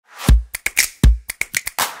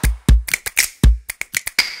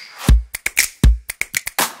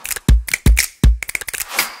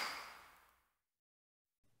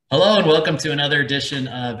Hello and welcome to another edition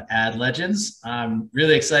of Ad Legends. I'm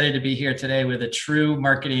really excited to be here today with a true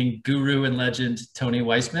marketing guru and legend, Tony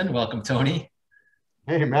Weisman. Welcome, Tony.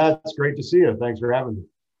 Hey, Matt, it's great to see you. Thanks for having me.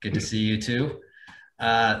 Good to see you too.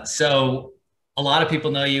 So a lot of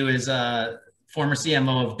people know you as former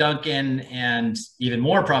CMO of Dunkin, and even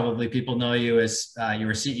more probably people know you as you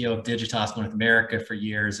were CEO of Digitas North America for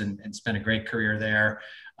years and spent a great career there.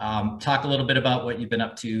 Talk a little bit about what you've been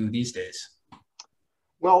up to these days.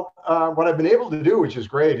 Well, what I've been able to do, which is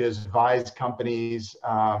great, is advise companies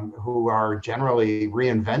who are generally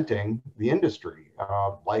reinventing the industry,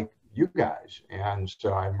 like you guys. And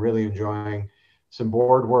so I'm really enjoying some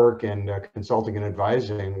board work and consulting and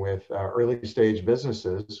advising with early stage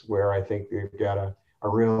businesses where I think they've got a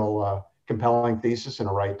real compelling thesis and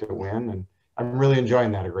a right to win. And I'm really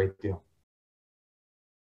enjoying that a great deal.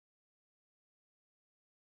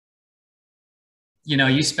 You know,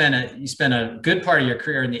 you spent a good part of your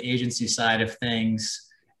career in the agency side of things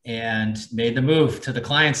and made the move to the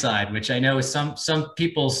client side, which I know is some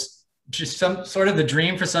people's just some sort of the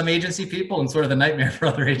dream for some agency people and sort of the nightmare for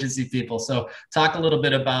other agency people. So talk a little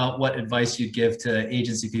bit about what advice you'd give to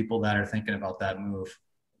agency people that are thinking about that move.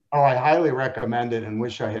 Oh, I highly recommend it and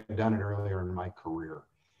wish I had done it earlier in my career.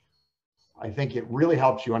 I think it really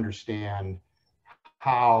helps you understand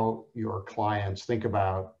how your clients think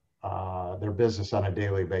about their business on a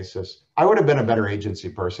daily basis. I would have been a better agency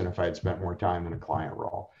person if I had spent more time in a client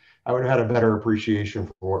role. I would have had a better appreciation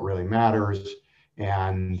for what really matters.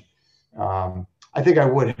 And I think I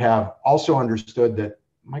would have also understood that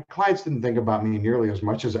my clients didn't think about me nearly as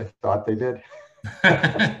much as I thought they did.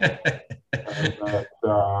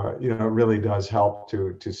 It really does help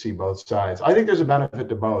to see both sides. I think there's a benefit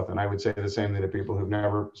to both. And I would say the same thing to people who've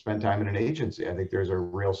never spent time in an agency. I think there's a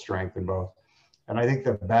real strength in both. And I think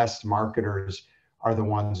the best marketers are the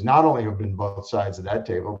ones not only have been both sides of that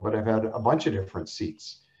table, but have had a bunch of different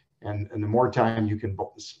seats. And the more time you can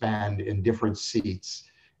spend in different seats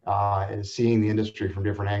and seeing the industry from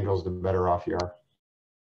different angles, the better off you are.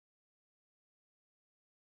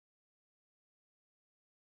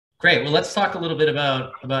 Great. Well, let's talk a little bit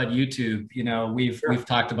about YouTube. You know, we've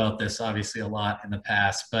talked about this obviously a lot in the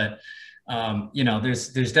past, but you know,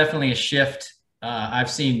 there's definitely a shift. I've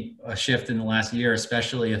seen a shift in the last year,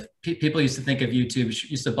 especially if people used to think of YouTube,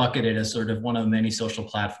 used to bucket it as sort of one of the many social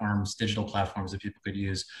platforms, digital platforms that people could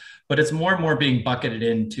use, but it's more and more being bucketed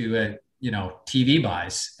into a, you know, TV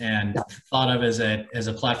buys and thought of as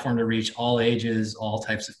a platform to reach all ages, all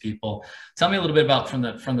types of people. Tell me a little bit about from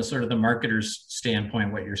the sort of the marketer's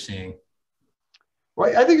standpoint, what you're seeing.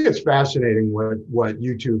 Well, I think it's fascinating what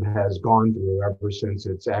YouTube has gone through ever since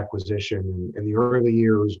its acquisition in the early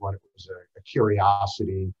years when it was a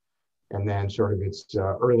curiosity, and then sort of its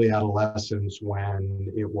early adolescence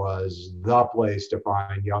when it was the place to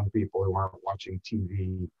find young people who aren't watching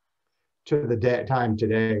TV, to the time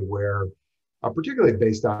today where, particularly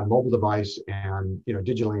based on mobile device and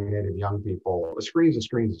digitally native young people, a screen's a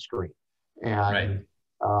screen's a screen. And right.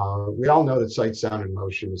 We all know that sight, sound, and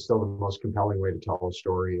motion is still the most compelling way to tell a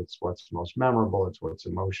story. It's what's most memorable. It's what's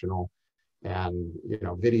emotional. And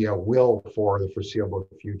video will, for the foreseeable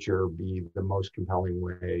future, be the most compelling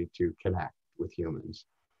way to connect with humans.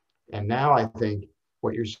 And now I think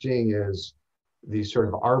what you're seeing is these sort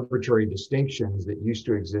of arbitrary distinctions that used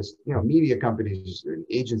to exist. Media companies and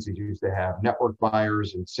agencies used to have network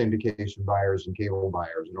buyers and syndication buyers and cable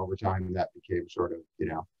buyers. And over time, that became sort of,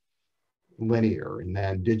 linear, and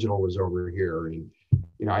then digital was over here. And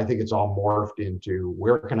I think it's all morphed into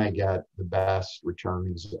where can I get the best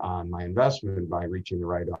returns on my investment by reaching the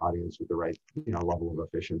right audience with the right level of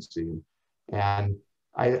efficiency. And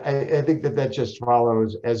I think that just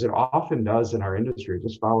follows, as it often does in our industry, it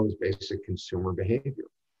just follows basic consumer behavior.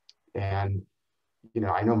 And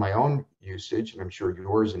I know my own usage, and I'm sure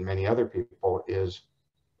yours and many other people, is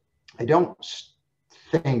I don't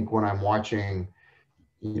think when I'm watching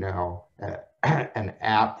an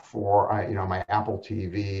app for my Apple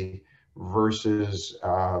TV versus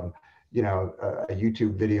a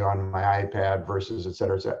YouTube video on my iPad versus et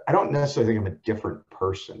cetera, et cetera. I don't necessarily think I'm a different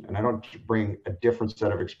person, and I don't bring a different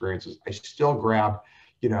set of experiences. I still grab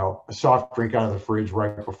a soft drink out of the fridge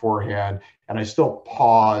right beforehand, and I still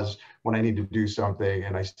pause when I need to do something,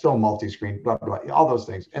 and I still multi-screen, blah, blah, blah, all those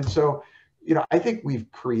things. And so I think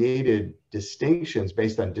we've created distinctions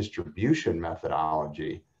based on distribution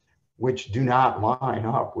methodology, which do not line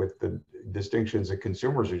up with the distinctions that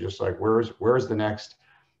consumers are just like, where's the next,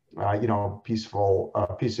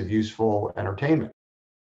 piece of useful entertainment.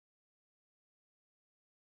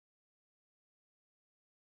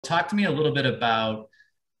 Talk to me a little bit about,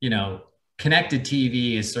 connected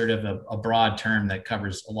TV is sort of a broad term that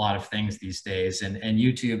covers a lot of things these days. And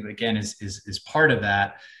YouTube, again, is part of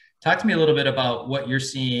that. Talk to me a little bit about what you're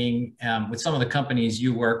seeing with some of the companies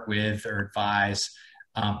you work with or advise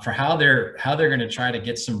for how they're going to try to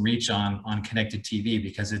get some reach on connected TV,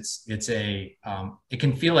 because it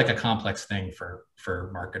can feel like a complex thing for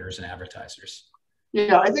marketers and advertisers.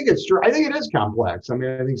 Yeah, I think it's true. I think it is complex. I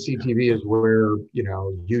mean, I think CTV is where,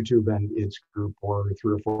 YouTube and its group were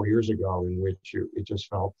 3 or 4 years ago, in which it just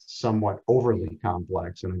felt somewhat overly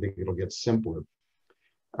complex, and I think it'll get simpler.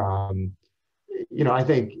 I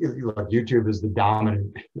think like YouTube is the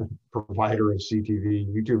dominant provider of CTV.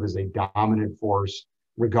 YouTube is a dominant force,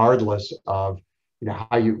 regardless of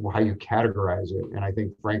how you categorize it. And I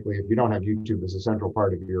think, frankly, if you don't have YouTube as a central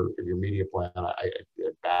part of your media plan,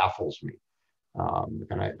 it baffles me.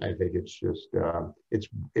 And I think it's just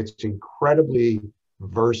it's incredibly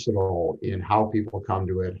versatile in how people come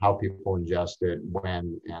to it, how people ingest it,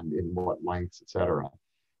 when and in what lengths, et cetera.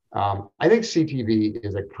 I think CTV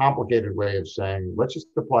is a complicated way of saying, let's just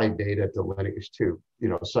apply data to Linux, to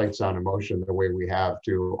sight, sound, and motion, the way we have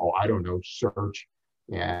to, search,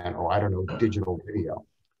 and digital video.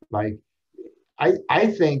 Like, I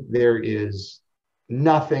think there is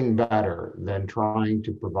nothing better than trying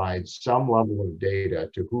to provide some level of data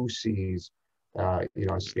to who sees a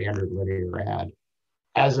standard linear ad.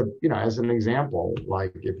 As an example,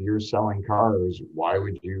 like if you're selling cars, why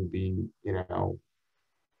would you be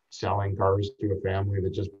selling cars to a family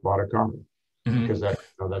that just bought a car? Mm-hmm. Because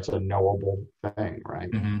that's a knowable thing,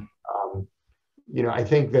 right? Mm-hmm. I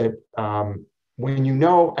think that when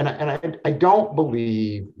I don't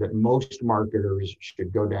believe that most marketers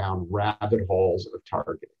should go down rabbit holes of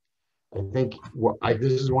targeting. I think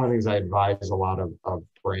this is one of the things I advise a lot of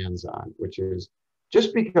brands on, which is,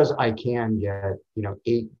 just because I can get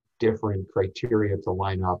 8 different criteria to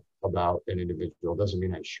line up about an individual doesn't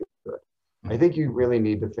mean I should. I think you really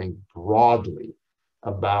need to think broadly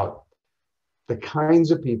about the kinds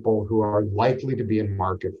of people who are likely to be in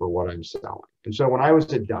market for what I'm selling. And so when I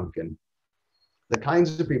was at Dunkin', the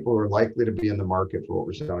kinds of people who are likely to be in the market for what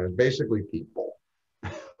we're selling is basically people.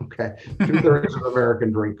 Okay, 2/3 of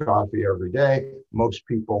Americans drink coffee every day. Most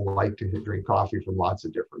people like to drink coffee from lots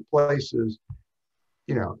of different places.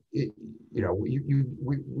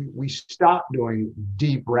 We stop doing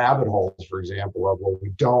deep rabbit holes, for example, of, well, we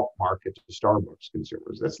don't market to Starbucks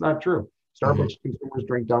consumers. That's not true. Starbucks consumers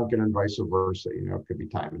drink Dunkin' and vice versa. It could be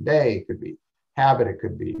time of day, it could be habit, it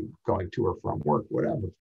could be going to or from work,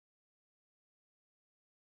 whatever.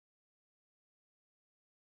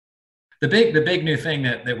 The big new thing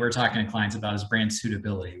that we're talking to clients about is brand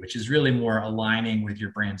suitability, which is really more aligning with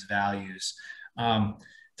your brand's values.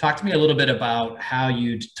 Talk to me a little bit about how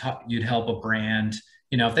you'd help a brand,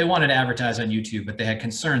 if they wanted to advertise on YouTube, but they had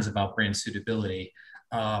concerns about brand suitability.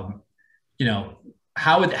 How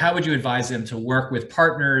would you advise them to work with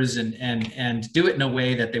partners and do it in a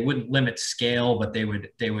way that they wouldn't limit scale, but they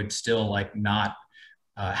would still not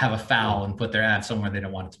have a foul and put their ad somewhere they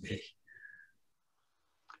don't want it to be?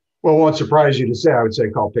 Well, it won't surprise you to say, I would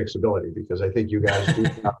say call Pixability, because I think you guys do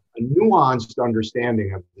have a nuanced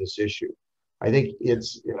understanding of this issue. I think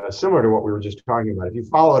it's similar to what we were just talking about. If you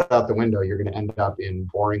follow it out the window, you're going to end up in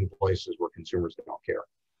boring places where consumers don't care.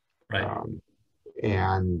 Right.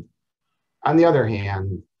 And on the other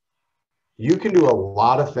hand, you can do a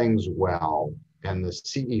lot of things well, and the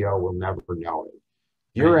CEO will never know it.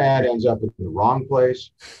 Your ad ends up in the wrong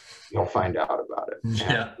place, you'll find out about it.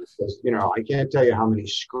 Yeah. Because, I can't tell you how many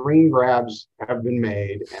screen grabs have been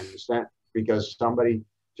made and sent because somebody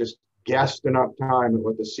just guessed enough time at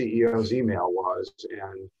what the CEO's email was,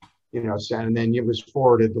 and then it was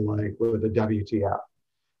forwarded with a WTF.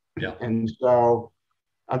 Yeah. And so,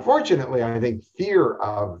 unfortunately, I think fear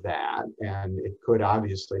of that, and it could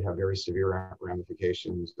obviously have very severe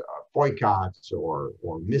ramifications, boycotts or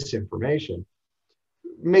misinformation,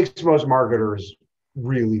 makes most marketers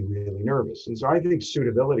really, really nervous. And so I think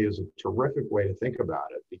suitability is a terrific way to think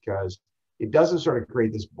about it, because it doesn't sort of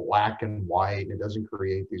create this black and white, and it doesn't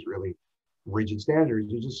create these really rigid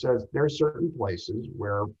standards. It just says there are certain places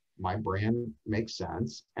where my brand makes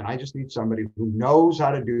sense, and I just need somebody who knows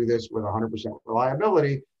how to do this with 100%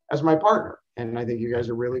 reliability as my partner. And I think you guys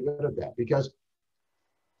are really good at that, because,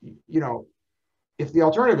 if the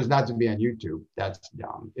alternative is not to be on YouTube, that's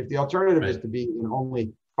dumb. If the alternative is to be in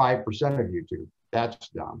only 5% of YouTube, that's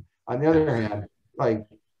dumb. On the other hand,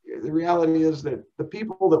 the reality is that the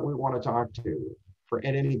people that we want to talk to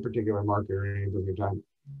at any particular market or any particular time,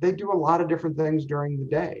 they do a lot of different things during the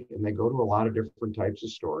day, and they go to a lot of different types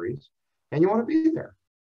of stories, and you want to be there.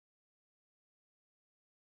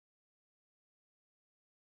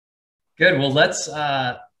 Good. Well,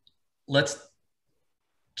 let's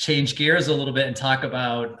change gears a little bit and talk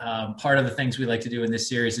about part of the things we like to do in this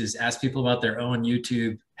series is ask people about their own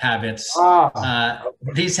YouTube habits.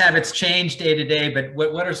 These habits change day to day, but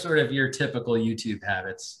what are sort of your typical YouTube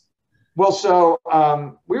habits? Well, so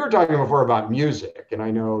we were talking before about music, and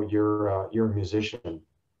I know you're a musician.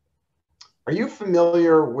 Are you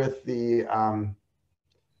familiar with the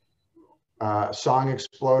Song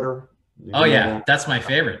Exploder? Oh yeah, that's my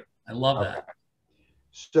favorite. I love that.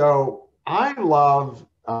 So I love,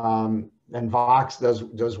 and Vox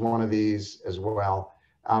does one of these as well.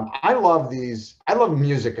 I love these. I love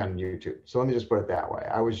music on YouTube. So let me just put it that way.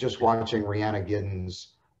 I was just watching Rihanna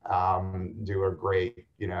Giddens do a great,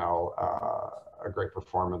 a great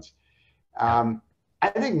performance. I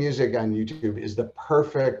think music on YouTube is the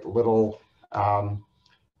perfect little, the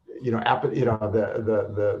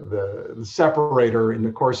separator in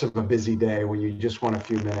the course of a busy day when you just want a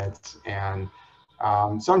few minutes. And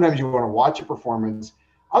sometimes you want to watch a performance.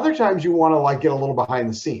 Other times you want to like get a little behind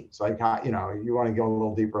the scenes, like, you want to go a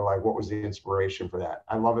little deeper, like what was the inspiration for that?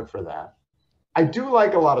 I love it for that. I do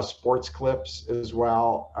like a lot of sports clips as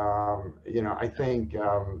well. I think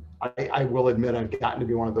I will admit I've gotten to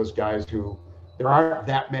be one of those guys who there aren't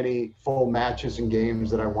that many full matches and games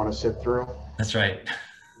that I want to sit through. That's right.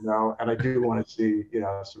 And I do want to see,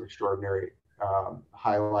 some extraordinary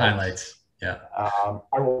highlights. Yeah.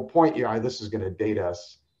 I will point you, this is going to date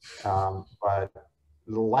us, but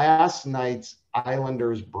the last night's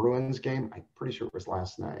Islanders Bruins game, I'm pretty sure it was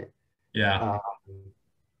last night. Yeah.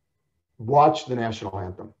 Watch the national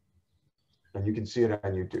anthem, and you can see it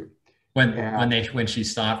on YouTube. When she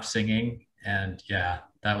stopped singing, and yeah,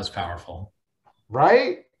 that was powerful.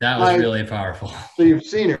 Right? That was really powerful. So you've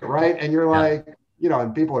seen it, right? And you're like,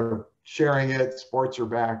 and people are sharing it. Sports are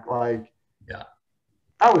back. Like, yeah,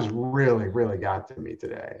 that was really, really got to me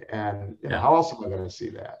today. And how else am I going to see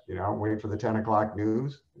that? Wait for the 10 o'clock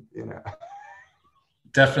news.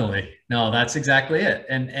 Definitely. No, that's exactly it.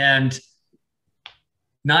 And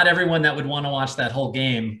not everyone that would want to watch that whole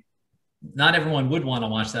game. Not everyone would want to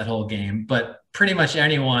watch that whole game, but pretty much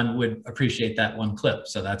anyone would appreciate that one clip.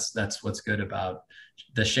 So that's what's good about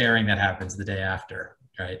the sharing that happens the day after,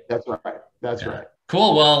 right? That's right. That's right.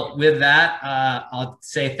 Cool. Well, with that, I'll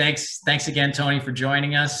say thanks again, Tony, for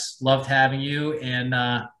joining us. Loved having you, and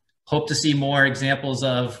hope to see more examples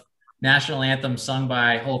of national anthems sung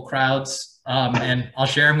by whole crowds. And I'll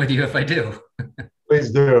share them with you if I do.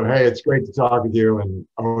 Please do. Hey, it's great to talk with you, and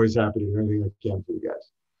I'm always happy to do anything I can for you guys.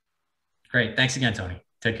 Great. Thanks again, Tony.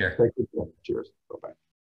 Take care. Thank you. Cheers. Bye-bye.